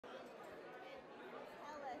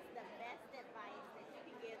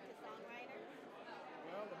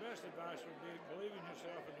best advice would be believe in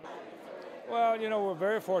yourself. Well, you know, we're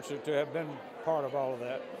very fortunate to have been part of all of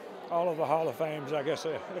that. All of the Hall of Fames, I guess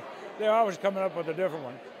they're always coming up with a different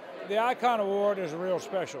one. The Icon Award is real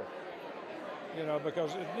special, you know,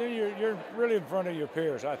 because you're really in front of your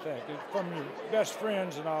peers, I think, from your best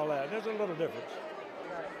friends and all that. There's a little difference.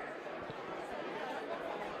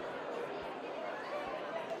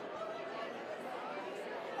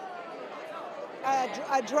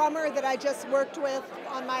 A drummer that I just worked with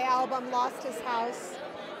on my album lost his house.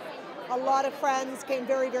 A lot of friends came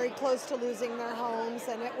very, very close to losing their homes,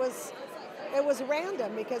 and it was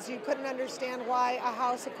random because you couldn't understand why a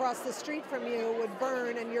house across the street from you would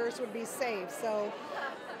burn and yours would be safe. So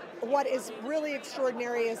what is really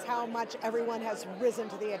extraordinary is how much everyone has risen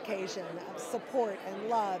to the occasion of support and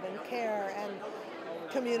love and care and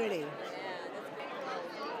community.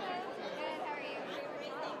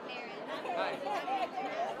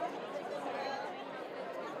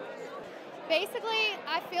 Basically,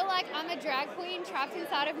 I feel like I'm a drag queen trapped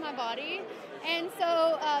inside of my body, and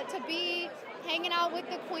so to be hanging out with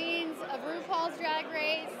the queens of RuPaul's Drag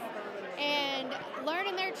Race and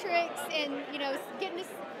learning their tricks and, you know, getting to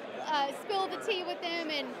spill the tea with them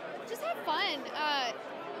and just have fun.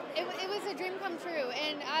 It was a dream come true,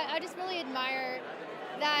 and I just really admire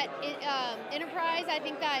that enterprise. I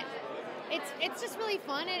think that it's just really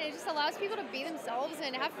fun, and it just allows people to be themselves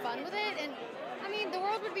and have fun with it. And I mean, the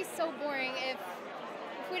world would be so boring if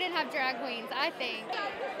we didn't have drag queens, I think.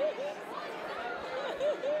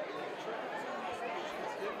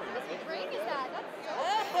 What brain is that? That's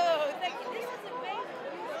thank you.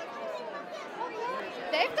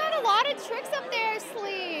 They've got a lot of tricks up their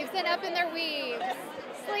sleeves and up in their weaves.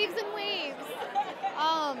 Sleeves and weaves.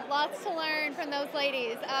 Lots to learn from those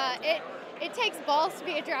ladies. It takes balls to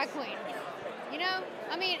be a drag queen. You know?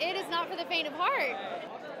 I mean, it is not for the faint of heart.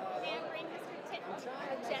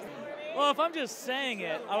 Well, if I'm just saying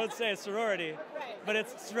it, I would say a sorority, but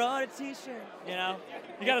it's sorority t-shirt, you know?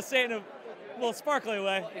 You gotta say it in a little sparkly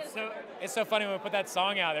way. It's so funny when we put that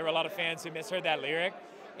song out, there were a lot of fans who misheard that lyric,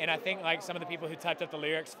 and I think like some of the people who typed up the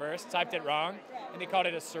lyrics first typed it wrong, and they called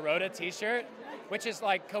it a sorority t-shirt, which is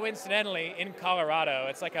like coincidentally in Colorado,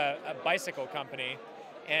 it's like a bicycle company.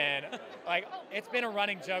 And like it's been a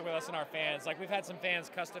running joke with us and our fans. Like we've had some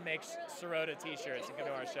fans custom make sorority t-shirts and come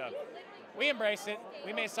to our show. We embrace it.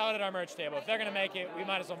 We may sell it at our merch table. If they're gonna make it, we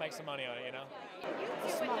might as well make some money on it, you know?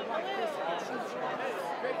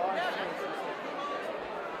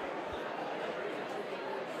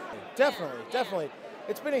 Definitely.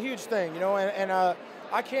 It's been a huge thing, you know, and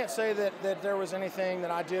I can't say that there was anything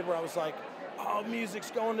that I did where I was like, oh,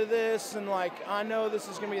 music's going to this, and like, I know this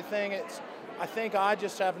is gonna be a thing. I think I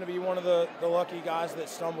just happened to be one of the lucky guys that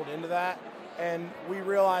stumbled into that, and we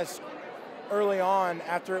realized early on,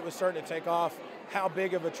 after it was starting to take off, how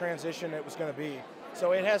big of a transition it was going to be.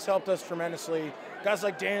 So it has helped us tremendously. Guys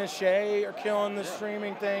like Dan and Shay are killing the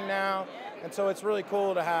streaming thing now, and so it's really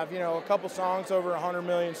cool to have, you know, a couple songs over 100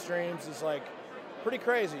 million streams is like pretty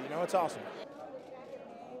crazy, you know, it's awesome.